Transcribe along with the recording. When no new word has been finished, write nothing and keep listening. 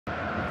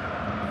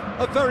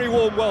A very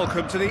warm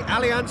welcome to the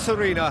Allianz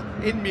Arena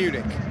in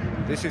Munich.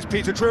 This is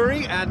Peter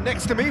Drury, and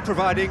next to me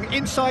providing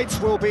insights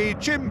will be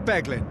Jim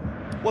Beglin.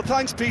 Well,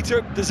 thanks,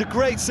 Peter. There's a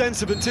great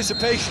sense of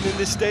anticipation in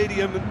this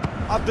stadium, and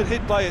I've been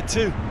hit by it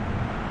too.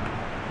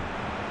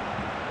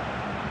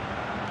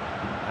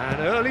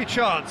 An early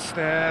chance,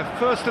 their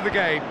first of the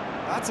game.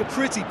 That's a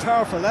pretty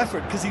powerful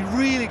effort, because he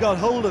really got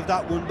hold of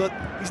that one, but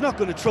he's not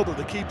going to trouble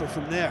the keeper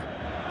from there.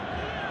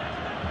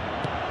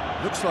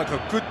 Looks like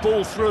a good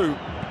ball through.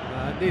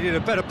 Needed a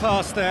better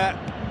pass there.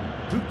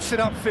 Boots it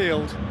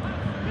upfield.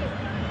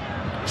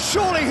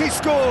 Surely he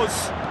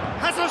scores!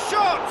 Has a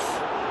shot!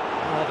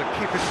 Oh, the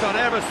keeper's done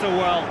ever so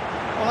well.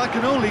 Well, I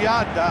can only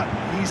add that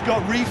he's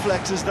got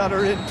reflexes that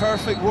are in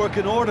perfect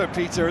working order,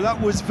 Peter. That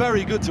was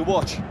very good to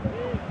watch.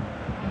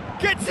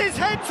 Gets his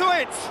head to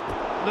it!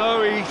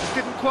 No, he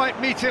didn't quite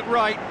meet it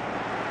right.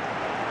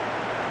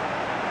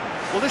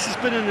 Well, this has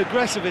been an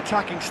aggressive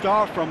attacking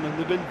start from them.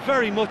 They've been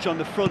very much on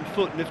the front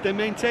foot, and if they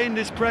maintain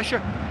this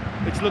pressure,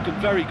 it's looking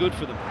very good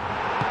for them.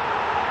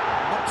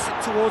 Knocks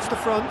it towards the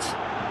front.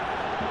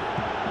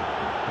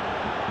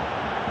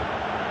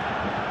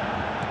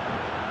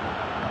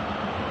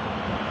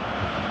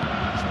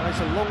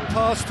 Tries a long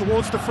pass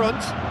towards the front.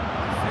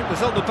 It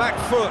was on the back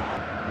foot.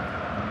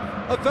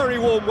 A very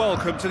warm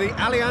welcome to the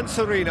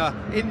Allianz Arena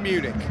in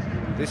Munich.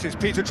 This is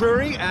Peter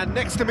Drury, and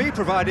next to me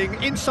providing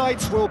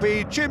insights will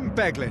be Jim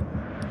Beglin.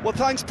 Well,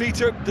 thanks,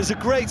 Peter. There's a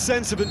great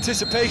sense of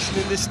anticipation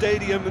in this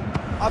stadium, and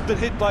I've been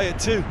hit by it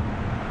too.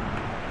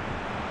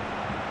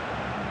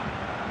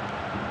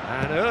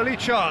 An early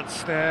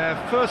chance, their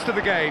first of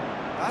the game.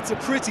 That's a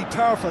pretty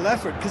powerful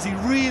effort, because he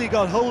really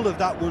got hold of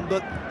that one,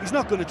 but he's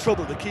not going to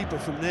trouble the keeper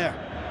from there.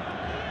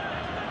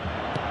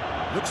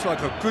 Looks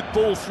like a good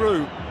ball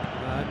through.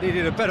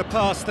 Needed a better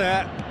pass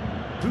there.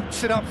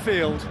 Boots it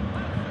upfield.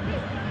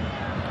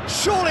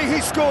 Surely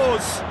he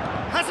scores!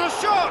 Has a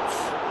shot!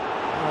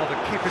 Oh,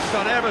 the keeper's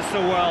done ever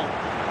so well.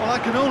 Well, I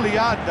can only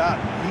add that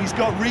he's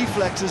got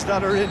reflexes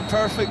that are in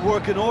perfect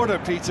working order,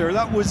 Peter.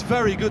 That was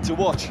very good to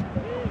watch.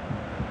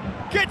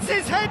 Gets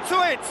his head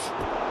to it!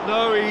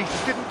 No, he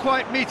didn't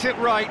quite meet it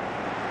right.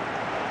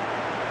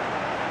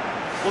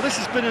 Well, this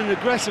has been an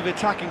aggressive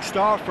attacking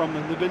start from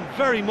them. They've been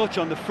very much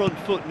on the front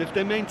foot, and if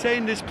they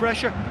maintain this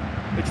pressure,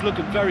 it's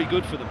looking very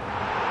good for them.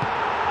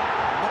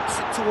 Knocks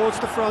it towards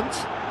the front.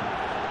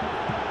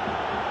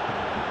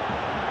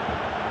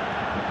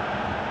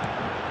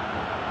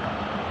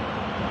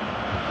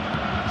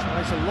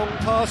 Tries a long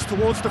pass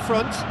towards the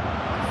front.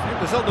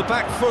 It was on the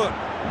back foot.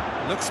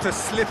 Looks to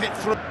slip it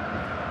through.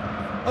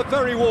 A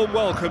very warm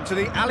welcome to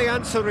the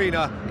Allianz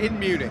Arena in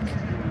Munich.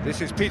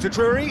 This is Peter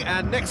Drury,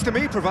 and next to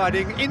me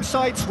providing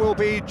insights will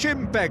be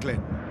Jim Beglin.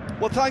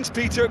 Well, thanks,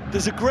 Peter.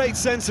 There's a great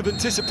sense of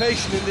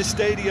anticipation in this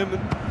stadium,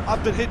 and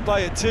I've been hit by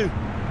it too.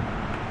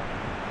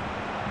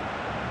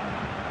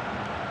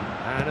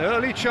 An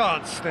early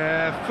chance,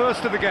 their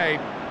first of the game.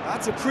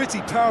 That's a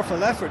pretty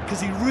powerful effort, because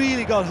he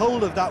really got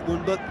hold of that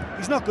one, but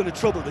he's not going to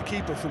trouble the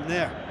keeper from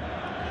there.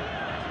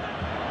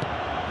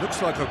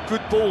 Looks like a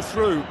good ball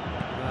through.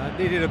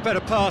 Needed a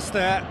better pass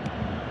there.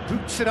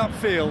 Boots it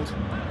upfield.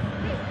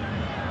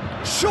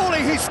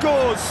 Surely he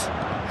scores!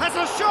 Has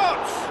a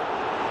shot!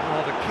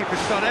 Oh, the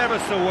keeper's done ever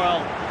so well.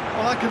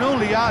 Well, I can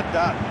only add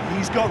that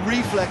he's got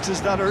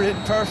reflexes that are in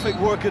perfect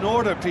working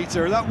order,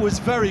 Peter. That was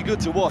very good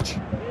to watch.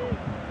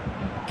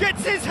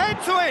 Gets his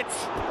head to it!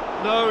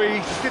 No,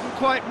 he didn't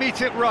quite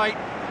meet it right.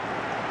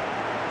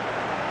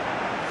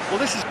 Well,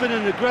 this has been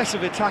an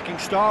aggressive attacking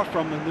start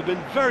from them. They've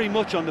been very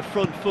much on the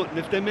front foot, and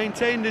if they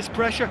maintain this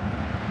pressure,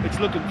 it's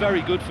looking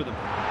very good for them.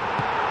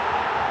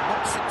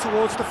 Knocks it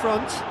towards the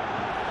front.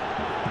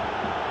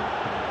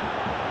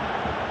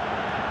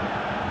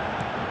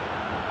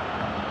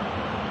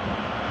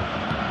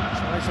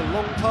 Tries a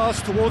long pass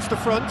towards the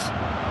front.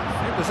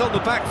 It was on the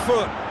back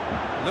foot.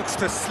 Looks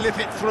to slip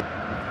it through.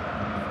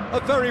 A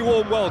very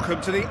warm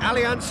welcome to the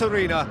Allianz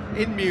Arena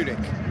in Munich.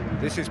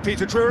 This is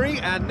Peter Drury,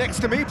 and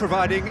next to me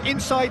providing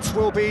insights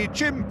will be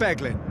Jim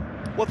Beglin.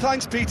 Well,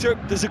 thanks, Peter.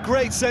 There's a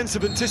great sense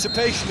of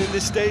anticipation in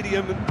this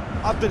stadium, and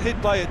I've been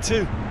hit by it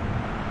too.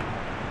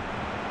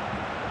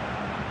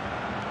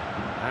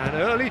 An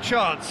early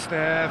chance,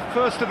 their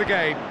first of the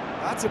game.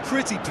 That's a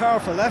pretty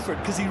powerful effort,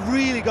 because he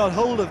really got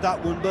hold of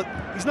that one, but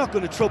he's not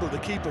going to trouble the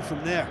keeper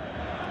from there.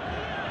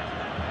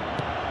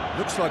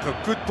 Looks like a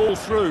good ball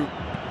through.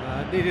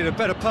 Needed a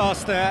better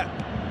pass there.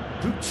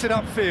 Boots it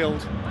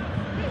upfield.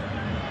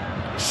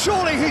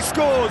 Surely he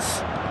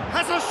scores!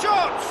 Has a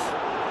shot!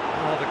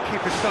 Oh, the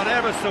keeper's done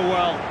ever so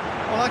well.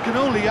 Well, I can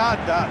only add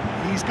that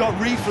he's got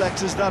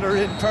reflexes that are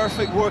in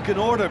perfect working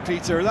order,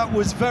 Peter. That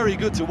was very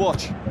good to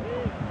watch.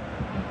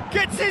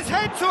 Gets his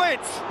head to it!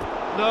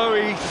 No,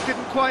 he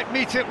didn't quite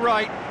meet it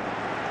right.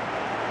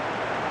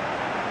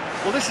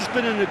 Well, this has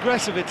been an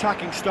aggressive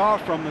attacking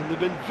start from them. They've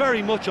been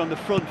very much on the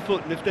front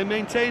foot, and if they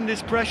maintain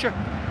this pressure,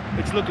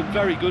 it's looking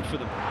very good for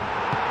them.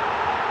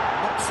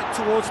 Knocks it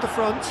towards the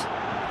front.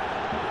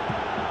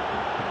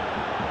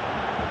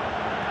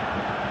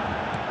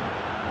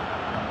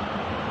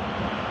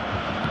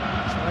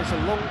 Tries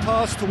a long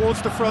pass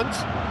towards the front.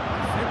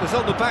 Defenders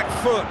on the back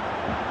foot.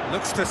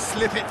 Looks to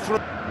slip it through.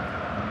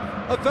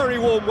 A very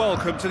warm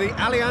welcome to the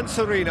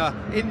Allianz Arena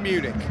in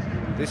Munich.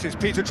 This is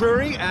Peter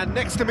Drury, and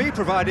next to me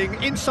providing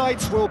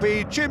insights will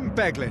be Jim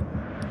Beglin.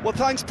 Well,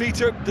 thanks,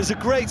 Peter. There's a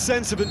great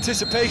sense of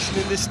anticipation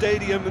in this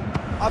stadium, and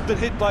I've been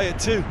hit by it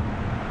too.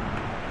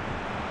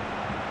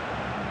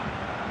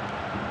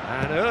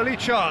 An early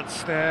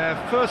chance, their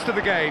first of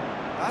the game.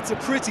 That's a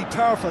pretty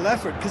powerful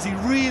effort, because he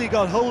really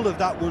got hold of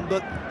that one,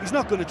 but he's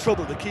not going to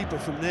trouble the keeper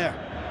from there.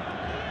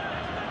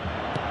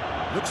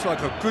 Looks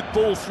like a good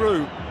ball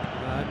through.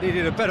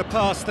 Needed a better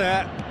pass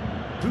there.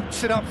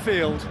 Boots it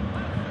upfield.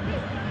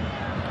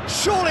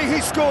 Surely he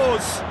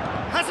scores!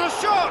 Has a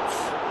shot!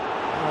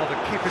 Oh, the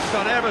keeper's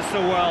done ever so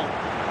well.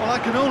 Well, I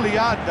can only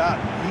add that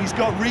he's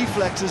got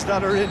reflexes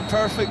that are in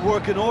perfect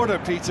working order,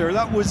 Peter.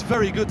 That was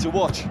very good to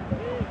watch.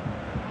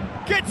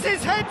 Gets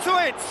his head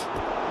to it!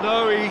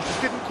 No, he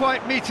didn't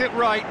quite meet it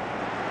right.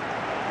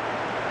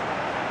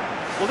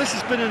 Well, this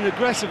has been an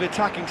aggressive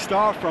attacking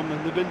start from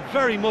them. They've been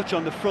very much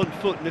on the front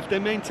foot, and if they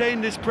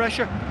maintain this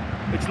pressure,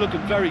 it's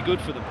looking very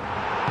good for them.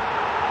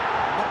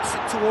 Knocks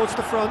it towards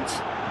the front.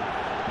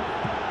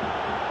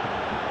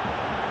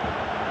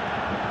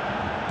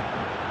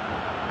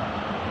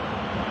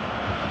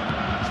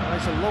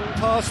 Tries a long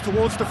pass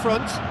towards the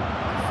front.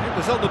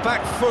 Defenders on the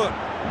back foot.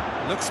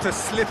 Looks to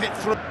slip it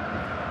through.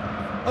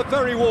 A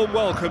very warm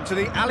welcome to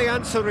the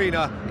Allianz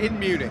Arena in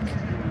Munich.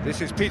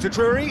 This is Peter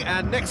Drury,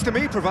 and next to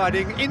me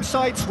providing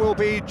insights will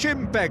be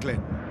Jim Beglin.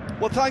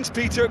 Well, thanks,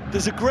 Peter.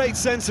 There's a great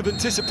sense of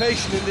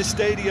anticipation in this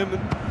stadium,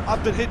 and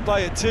I've been hit by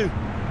it too.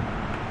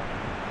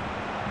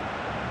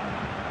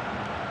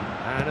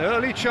 An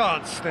early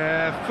chance,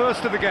 their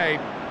first of the game.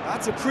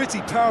 That's a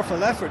pretty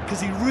powerful effort, because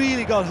he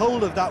really got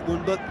hold of that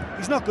one, but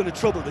he's not going to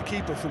trouble the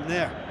keeper from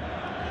there.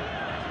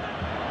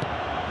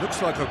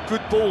 Looks like a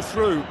good ball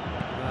through.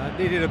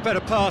 Needed a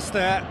better pass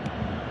there.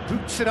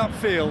 Boots it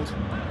upfield.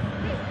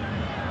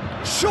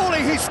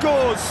 Surely he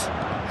scores!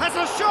 Has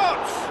a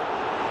shot!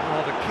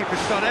 Oh, the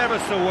keeper's done ever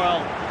so well.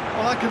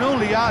 Well, I can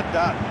only add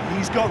that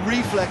he's got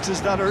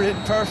reflexes that are in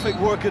perfect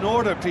working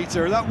order,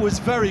 Peter. That was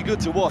very good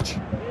to watch.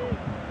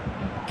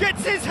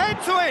 Gets his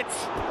head to it!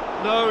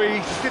 No,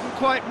 he didn't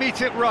quite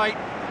meet it right.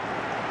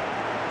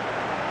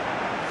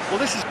 Well,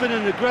 this has been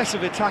an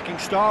aggressive attacking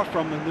start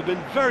from them. They've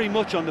been very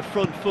much on the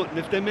front foot, and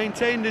if they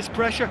maintain this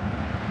pressure,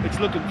 it's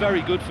looking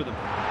very good for them.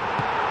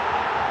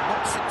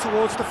 Knocks it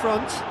towards the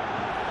front.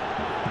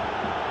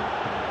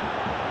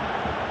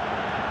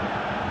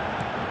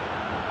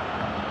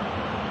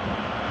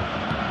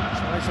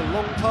 Tries a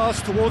long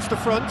pass towards the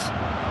front.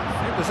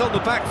 Defenders on the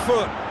back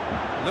foot.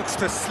 Looks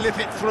to slip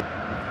it through.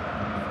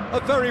 A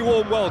very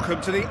warm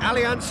welcome to the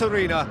Allianz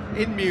Arena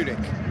in Munich.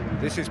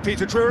 This is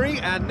Peter Drury,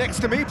 and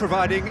next to me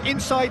providing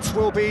insights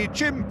will be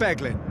Jim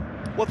Beglin.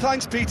 Well,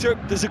 thanks, Peter.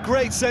 There's a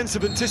great sense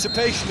of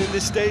anticipation in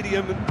this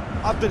stadium, and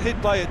I've been hit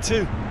by it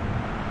too.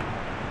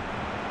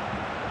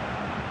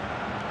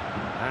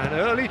 An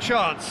early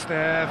chance,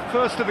 their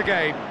first of the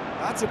game.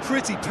 That's a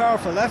pretty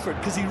powerful effort,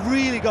 because he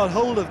really got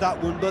hold of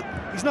that one, but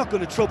he's not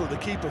going to trouble the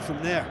keeper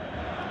from there.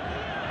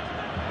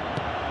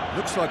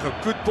 Looks like a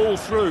good ball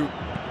through.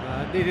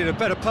 Needed a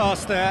better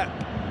pass there.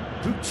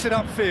 Boots it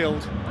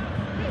upfield.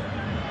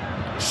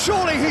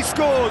 Surely he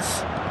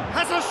scores!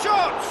 Has a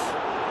shot!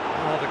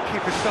 Oh, the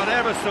keeper's done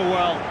ever so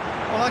well.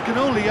 Well, I can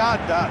only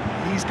add that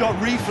he's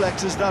got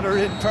reflexes that are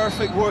in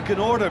perfect working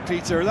order,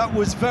 Peter. That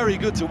was very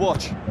good to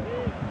watch.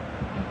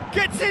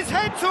 Gets his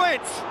head to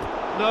it!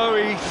 No,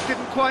 he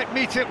didn't quite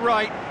meet it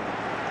right.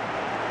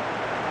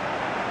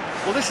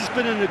 Well, this has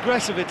been an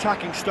aggressive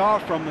attacking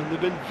start from them.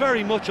 They've been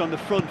very much on the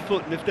front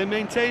foot, and if they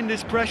maintain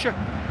this pressure,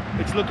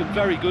 it's looking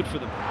very good for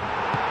them.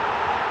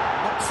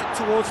 Knocks it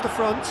towards the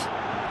front.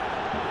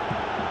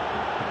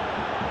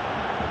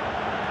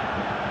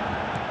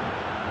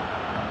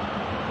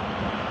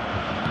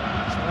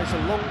 Tries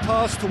a long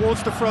pass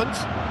towards the front.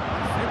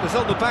 Defenders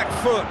on the back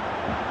foot.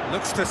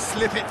 Looks to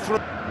slip it through.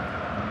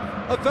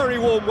 A very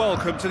warm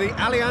welcome to the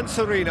Allianz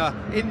Arena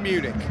in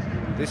Munich.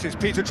 This is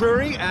Peter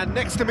Drury, and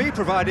next to me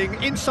providing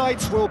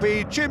insights will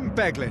be Jim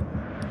Beglin.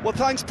 Well,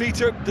 thanks,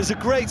 Peter. There's a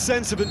great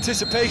sense of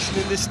anticipation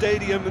in this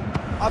stadium, and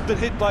I've been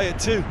hit by it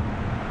too.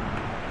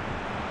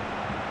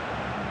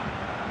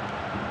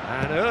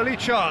 An early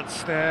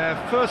chance, their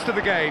first of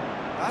the game.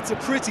 That's a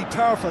pretty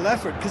powerful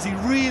effort, because he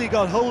really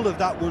got hold of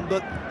that one,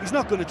 but he's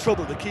not going to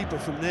trouble the keeper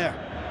from there.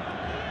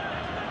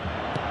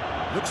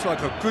 Looks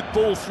like a good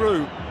ball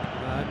through.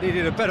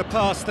 Needed a better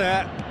pass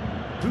there.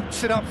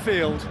 Boots it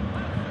upfield.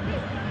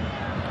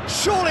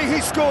 Surely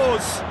he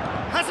scores!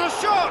 Has a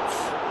shot!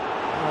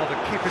 Oh, the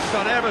keeper's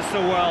done ever so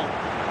well.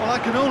 Well, I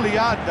can only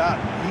add that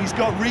he's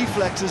got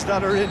reflexes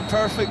that are in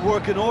perfect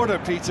working order,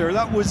 Peter.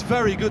 That was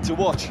very good to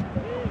watch.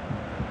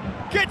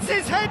 Gets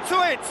his head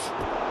to it!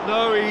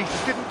 No, he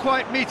didn't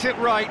quite meet it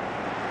right.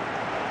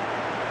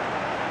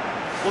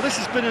 Well, this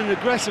has been an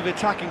aggressive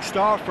attacking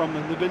start from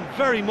them. They've been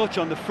very much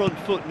on the front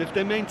foot, and if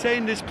they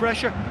maintain this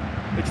pressure,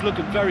 it's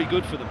looking very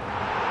good for them.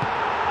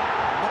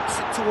 Knocks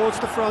it towards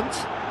the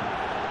front.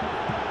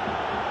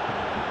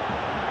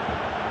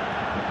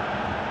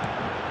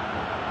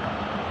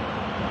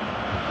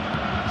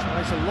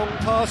 Tries a long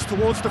pass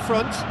towards the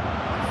front.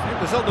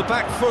 Defenders on the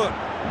back foot.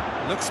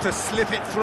 Looks to slip it through.